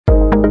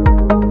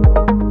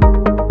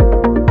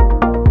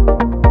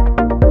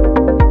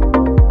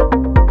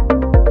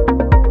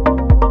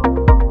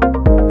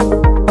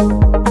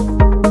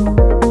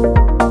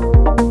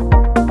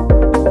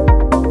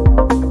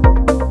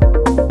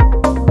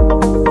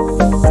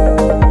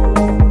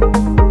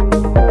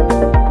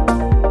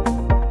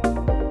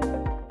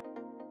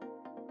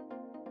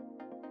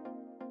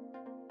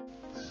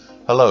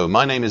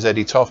my name is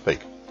Eddie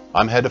Tofpik.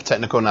 I'm Head of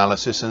Technical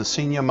Analysis and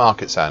Senior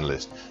Markets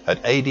Analyst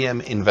at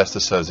ADM Investor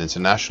Services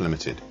International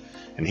Limited.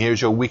 And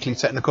here's your weekly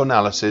technical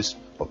analysis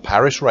of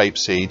Paris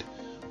rapeseed,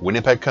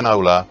 Winnipeg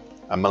canola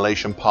and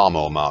Malaysian palm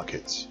oil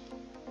markets.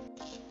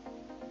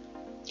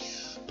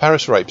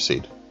 Paris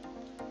rapeseed.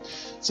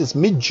 Since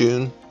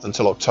mid-June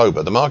until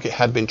October, the market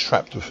had been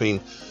trapped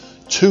between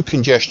two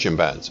congestion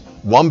bands,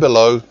 one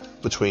below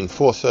between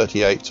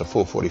 438 to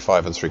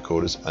 445 and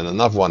 3/4 and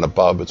another one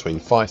above between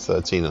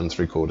 513 and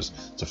 3/4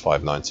 to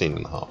 519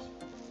 and a half.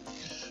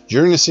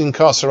 During this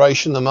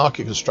incarceration, the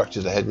market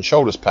constructed a head and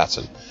shoulders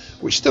pattern,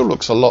 which still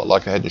looks a lot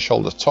like a head and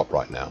shoulders top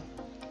right now,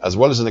 as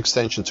well as an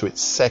extension to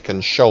its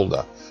second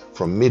shoulder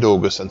from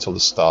mid-August until the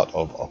start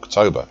of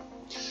October.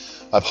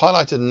 I've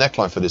highlighted the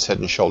neckline for this head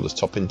and shoulders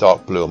top in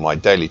dark blue on my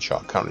daily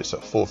chart. Currently it's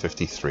at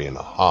 453 and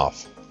a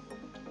half.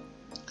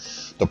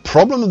 The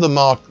problem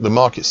the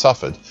market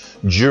suffered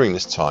during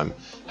this time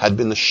had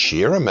been the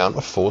sheer amount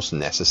of force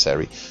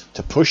necessary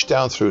to push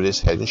down through this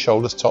head and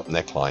shoulders top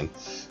neckline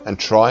and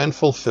try and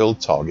fulfill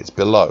targets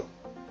below.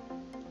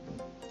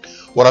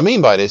 What I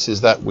mean by this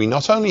is that we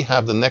not only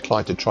have the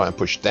neckline to try and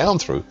push down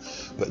through,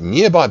 but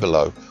nearby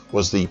below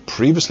was the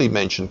previously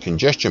mentioned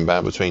congestion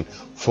band between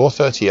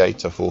 438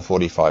 to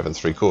 445 and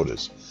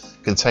 3/4,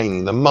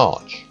 containing the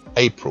March,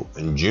 April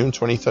and June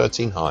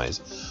 2013 highs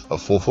of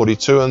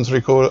 442 and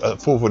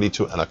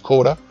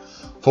 1/4,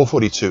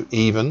 442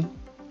 even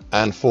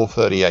and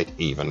 438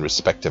 even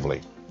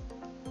respectively.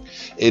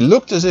 It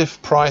looked as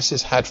if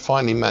prices had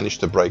finally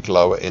managed to break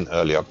lower in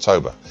early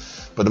October,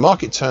 but the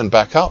market turned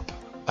back up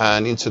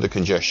and into the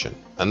congestion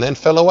and then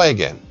fell away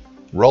again,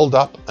 rolled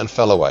up and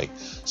fell away,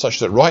 such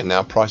that right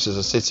now prices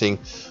are sitting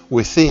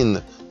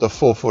within the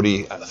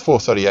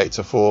 438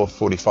 to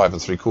 445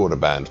 and 3/4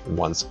 band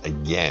once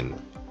again.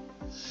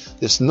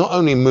 This not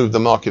only moved the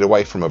market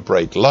away from a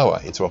break lower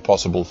into a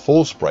possible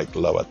false break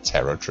lower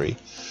territory,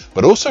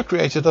 but also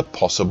created a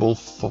possible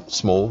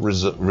small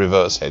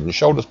reverse head and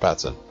shoulders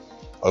pattern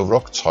over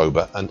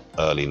October and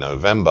early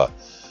November,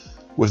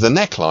 with the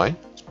neckline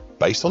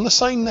based on the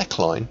same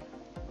neckline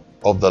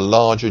of the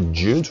larger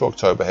June to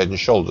October head and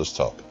shoulders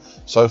top.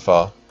 So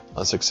far,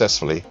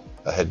 unsuccessfully,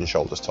 a head and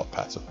shoulders top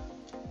pattern.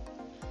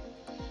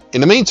 In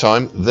the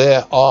meantime,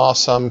 there are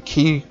some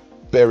key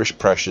bearish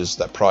pressures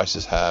that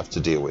prices have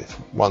to deal with,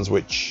 ones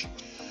which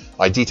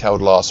I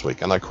detailed last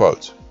week, and I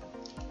quote,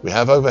 "We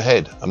have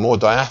overhead a more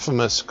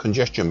diaphanous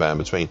congestion band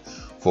between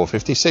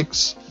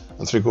 456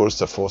 and 3/4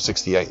 to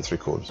 468 and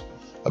 3/4,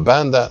 a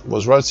band that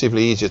was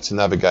relatively easier to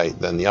navigate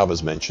than the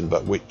others mentioned,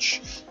 but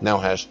which now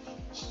has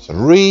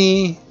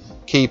three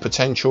key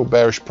potential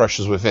bearish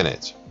pressures within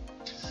it.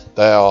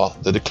 They are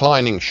the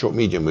declining short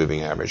medium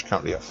moving average,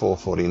 currently at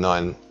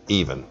 449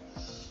 even,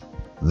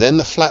 then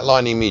the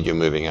flatlining medium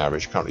moving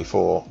average, currently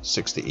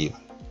 460 even,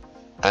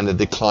 and the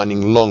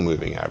declining long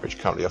moving average,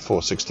 currently at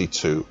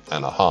 462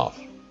 and a half.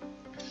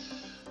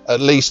 At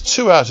least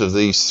two out of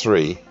these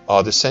three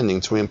are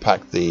descending to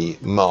impact the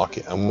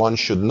market, and one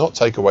should not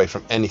take away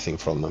anything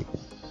from them,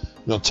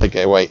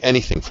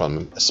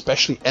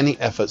 especially any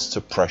efforts to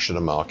pressure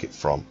the market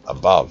from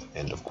above."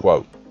 End of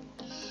quote.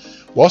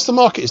 Whilst the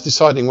market is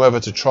deciding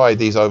whether to try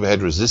these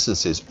overhead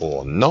resistances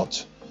or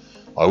not,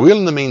 I will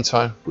in the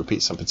meantime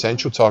repeat some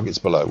potential targets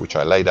below, which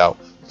I laid out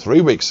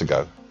 3 weeks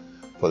ago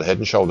for the head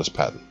and shoulders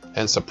pattern.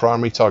 Hence the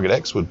primary target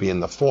X would be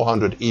in the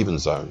 400 even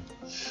zone,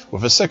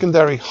 with a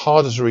secondary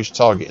harder to reach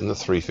target in the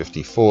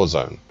 354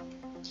 zone.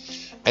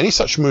 Any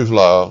such move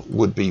lower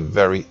would be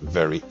very,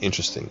 very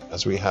interesting,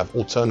 as we have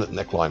alternate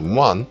neckline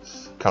 1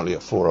 currently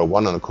at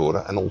 401 and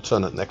 1/4 and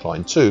alternate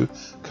neckline 2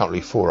 currently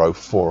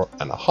 404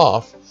 and a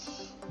half,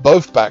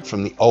 both back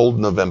from the old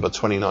November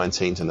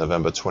 2019 to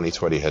November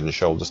 2020 head and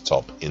shoulders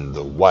top in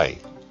the way.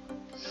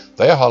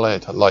 They are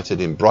highlighted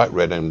in bright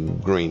red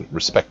and green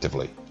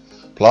respectively.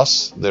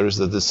 Plus there is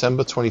the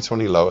December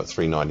 2020 low at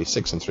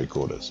 396 and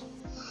 3/4,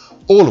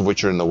 all of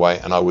which are in the way,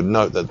 and I would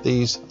note that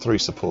these three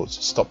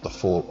supports stopped the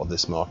fall of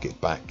this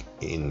market back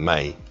in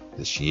May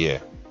this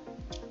year.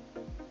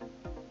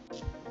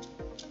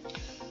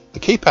 The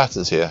key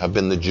patterns here have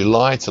been the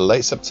July to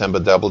late September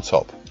double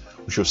top,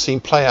 which we've seen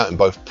play out in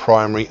both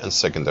primary and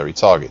secondary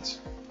targets.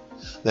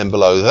 Then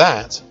below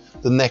that,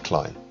 the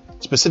neckline,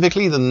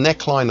 specifically the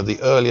neckline of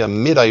the earlier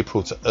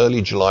mid-April to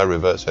early July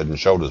reverse head and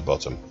shoulders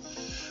bottom,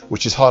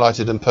 which is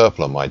highlighted in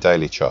purple on my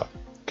daily chart,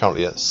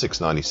 currently at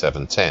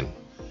 697.10,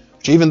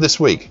 which even this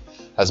week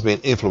has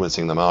been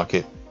influencing the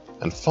market.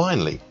 And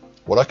finally,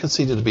 what I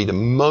consider to be the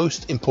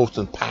most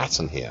important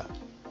pattern here,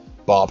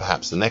 bar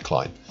perhaps the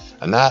neckline,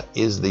 and that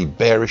is the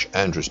bearish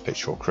Andrews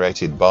pitchfork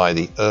created by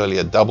the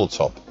earlier double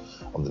top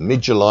of the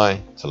mid-July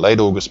to late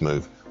August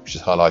move, which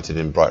is highlighted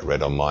in bright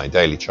red on my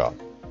daily chart.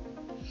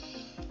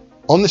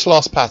 On this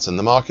last pattern,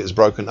 the market has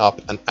broken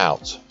up and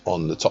out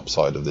on the top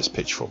side of this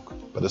pitchfork,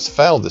 but has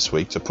failed this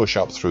week to push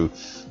up through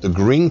the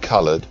green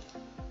coloured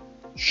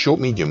short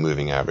medium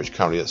moving average,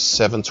 currently at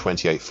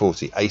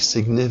 728.40, a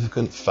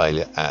significant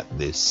failure at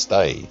this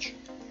stage.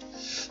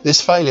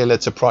 This failure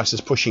led to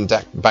prices pushing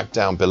back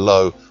down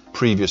below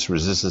previous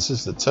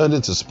resistances that turned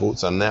into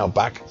supports are now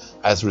back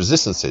as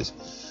resistances.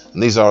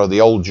 And these are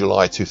the old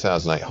July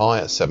 2008 high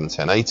at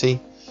 710.80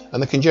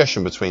 and the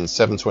congestion between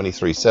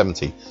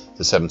 723.70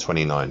 to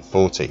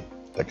 729.40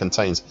 that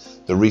contains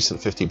the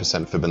recent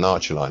 50%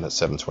 Fibonacci line at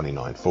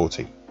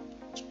 729.40.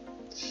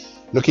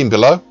 Looking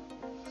below,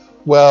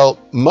 well,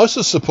 most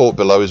of the support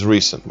below is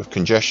recent, with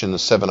congestion in the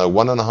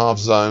 701.5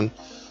 zone,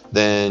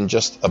 then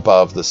just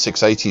above the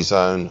 680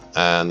 zone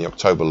and the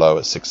October low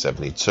at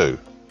 672.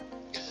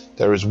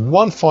 There is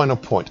one final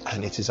point,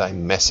 and it is a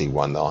messy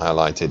one that I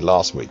highlighted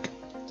last week.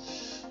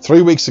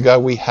 3 weeks ago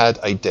we had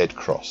a dead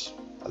cross,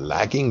 a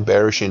lagging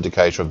bearish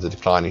indicator of the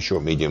declining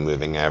short medium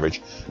moving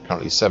average,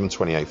 currently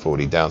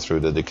 728.40, down through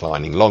the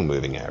declining long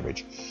moving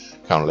average,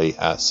 currently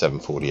at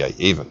 748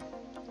 even.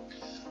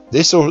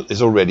 This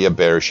is already a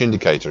bearish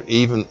indicator,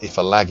 even if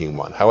a lagging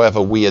one.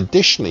 However, we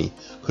additionally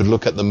could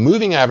look at the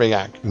moving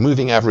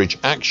average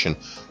action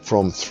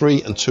from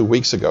 3 and 2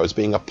 weeks ago as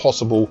being a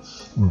possible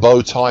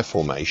bow tie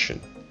formation,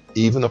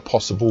 even a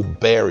possible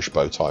bearish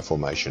bow tie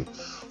formation,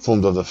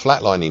 formed of the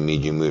flatlining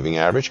medium moving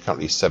average,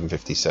 currently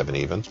 757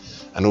 even,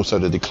 and also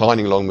the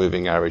declining long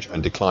moving average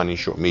and declining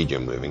short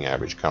medium moving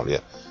average, currently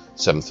at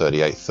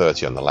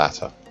 738.30 on the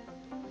latter.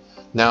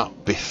 Now,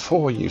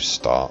 before you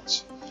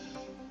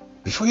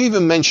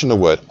even mention the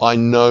word, I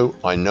know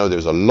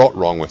there's a lot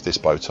wrong with this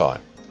bow tie.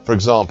 For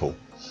example,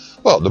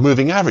 well, the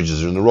moving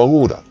averages are in the wrong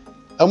order,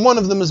 and one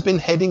of them has been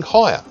heading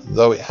higher,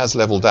 though it has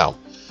leveled out,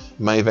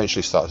 may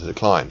eventually start to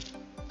decline.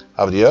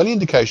 However, the early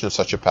indication of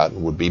such a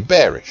pattern would be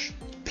bearish.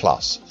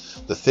 Plus,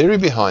 the theory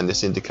behind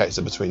this indicates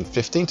that between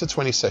 15 to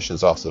 20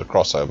 sessions after the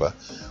crossover,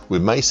 we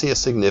may see a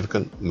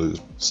significant move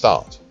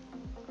start.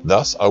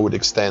 Thus, I would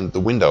extend the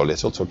window a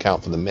little to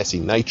account for the messy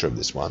nature of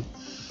this one.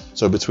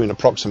 So between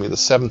approximately the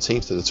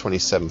 17th to the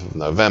 27th of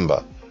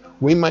November,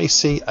 we may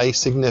see a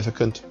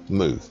significant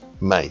move.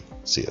 I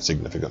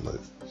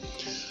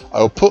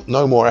will put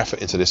no more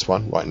effort into this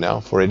one right now,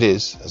 for it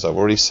is, as I've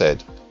already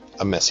said,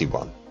 a messy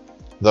one.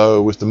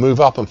 Though with the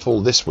move up and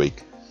fall this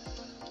week,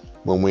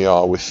 when we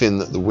are within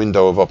the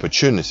window of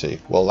opportunity,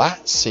 well,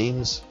 that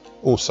seems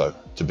also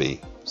to be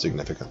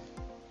significant.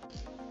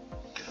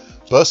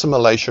 Bursa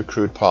Malaysia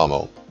crude palm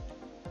oil.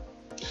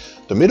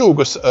 The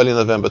mid-August, early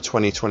November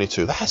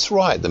 2022, that's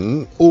right,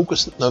 the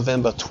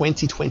August-November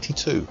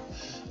 2022,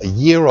 a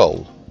year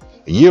old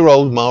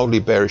mildly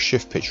bearish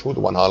shift picture,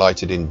 the one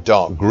highlighted in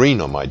dark green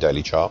on my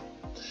daily chart,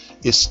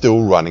 is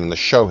still running the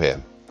show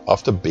here,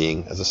 after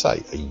being, as I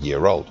say, a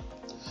year old.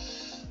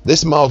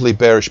 This mildly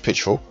bearish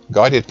pitchfork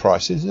guided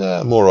prices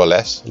more or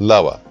less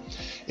lower,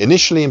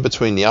 initially in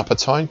between the upper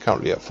time,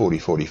 currently at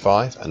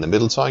 40.45, and the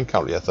middle time,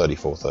 currently at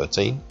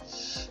 34.13.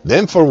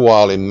 Then for a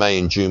while in May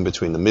and June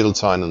between the middle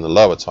time and the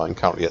lower time,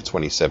 currently at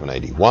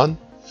 27.81,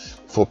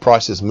 before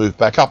prices moved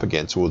back up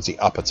again towards the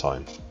upper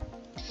time.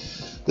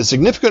 The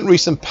significant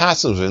recent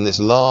patterns in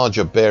this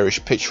larger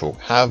bearish pitchfork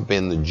have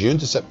been the June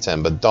to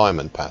September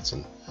diamond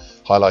pattern,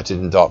 highlighted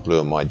in dark blue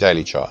on my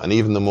daily chart, and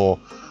even the more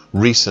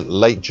recent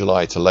late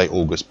July to late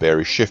August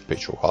bearish shift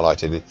pitchfork,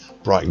 highlighted in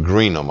bright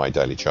green on my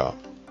daily chart.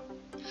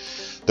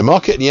 The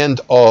market at the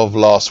end of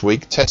last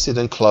week tested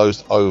and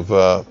closed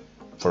over,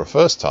 for a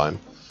first time,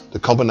 the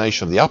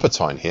combination of the upper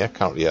time here,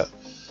 currently at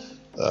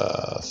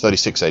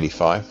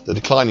 36.85, the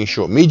declining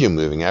short medium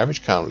moving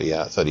average, currently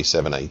at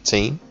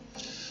 37.18,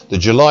 the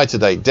July to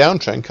date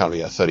downtrend,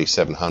 currently at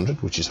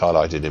 3700, which is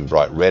highlighted in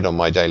bright red on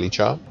my daily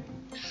chart,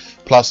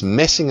 plus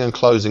messing and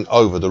closing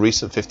over the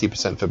recent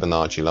 50%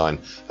 Fibonacci line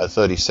at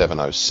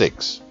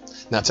 37.06.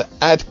 Now, to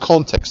add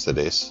context to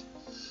this,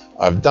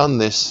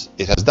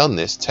 it has done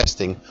this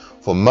testing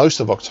for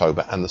most of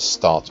October and the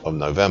start of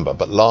November,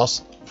 but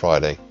last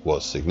Friday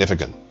was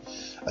significant,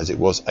 as it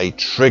was a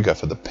trigger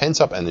for the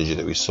pent-up energy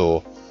that we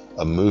saw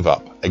a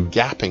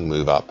gapping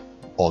move up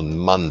on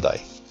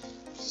Monday,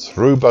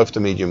 through both the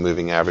medium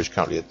moving average,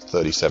 currently at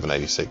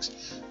 37.86,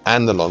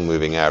 and the long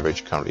moving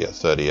average, currently at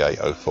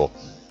 38.04.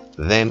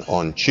 Then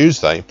on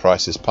Tuesday,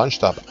 prices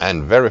punched up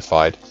and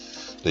verified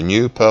the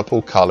new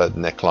purple colored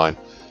neckline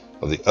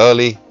of the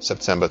early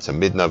September to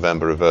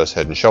mid-November reverse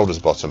head and shoulders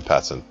bottom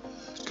pattern,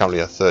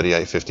 currently at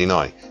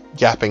 38.59,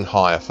 gapping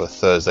higher for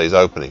Thursday's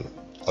opening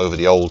over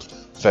the old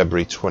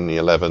February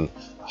 2011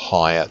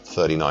 high at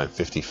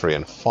 39.53,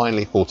 and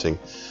finally halting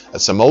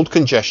at some old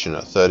congestion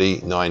at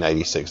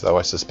 39.86, though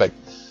I suspect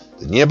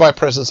the nearby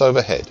presence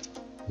overhead,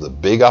 the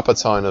big upper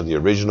time of the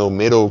original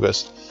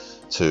mid-August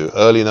to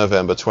early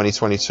November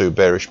 2022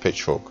 bearish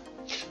pitchfork,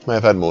 may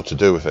have had more to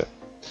do with it.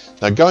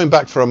 Now, going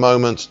back for a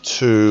moment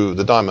to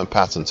the diamond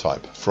pattern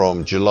type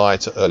from July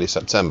to early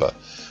September,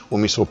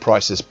 when we saw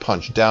prices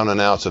punch down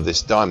and out of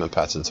this diamond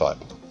pattern type.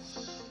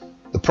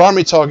 The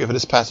primary target for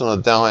this pattern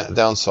on the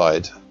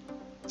downside,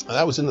 and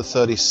that was in the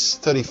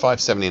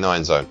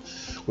 35.79 zone,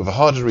 with a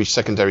harder to reach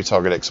secondary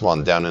target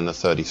X1 down in the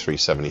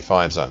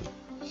 33.75 zone.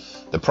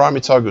 The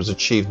primary target was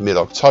achieved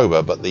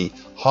mid-October, but the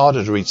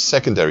harder to reach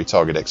secondary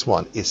target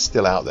X1 is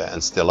still out there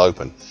and still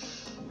open,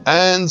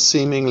 and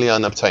seemingly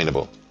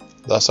unobtainable.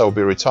 Thus, I will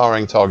be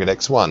retiring target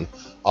X1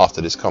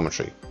 after this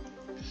commentary.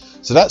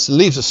 So that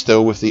leaves us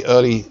still with the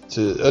early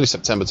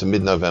September to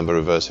mid-November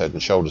reverse head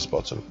and shoulders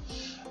bottom,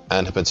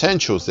 and the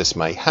potentials this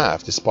may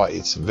have despite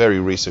its very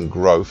recent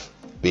growth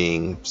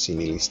being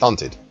seemingly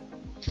stunted.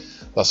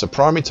 Thus the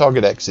primary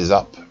target X is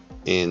up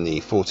in the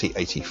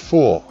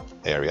 4084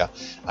 area,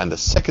 and the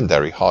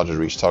secondary harder to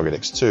reach target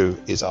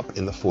X2 is up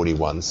in the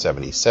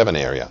 4177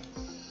 area.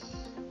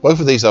 Both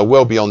of these are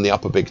well beyond the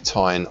upper big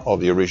tine of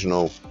the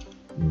original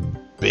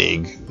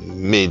big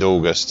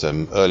mid-August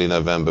and early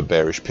November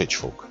bearish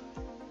pitchfork.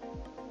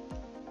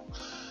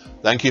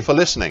 Thank you for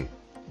listening.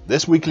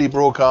 This weekly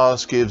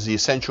broadcast gives the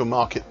essential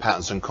market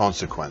patterns and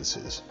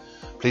consequences.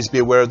 Please be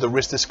aware of the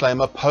risk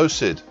disclaimer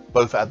posted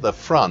both at the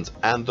front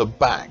and the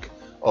back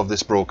of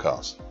this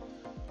broadcast.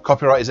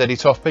 Copyright is Eddie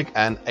Tofpik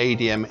and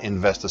ADM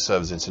Investor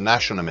Services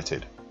International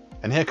Limited.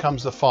 And here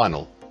comes the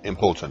final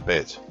important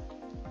bit.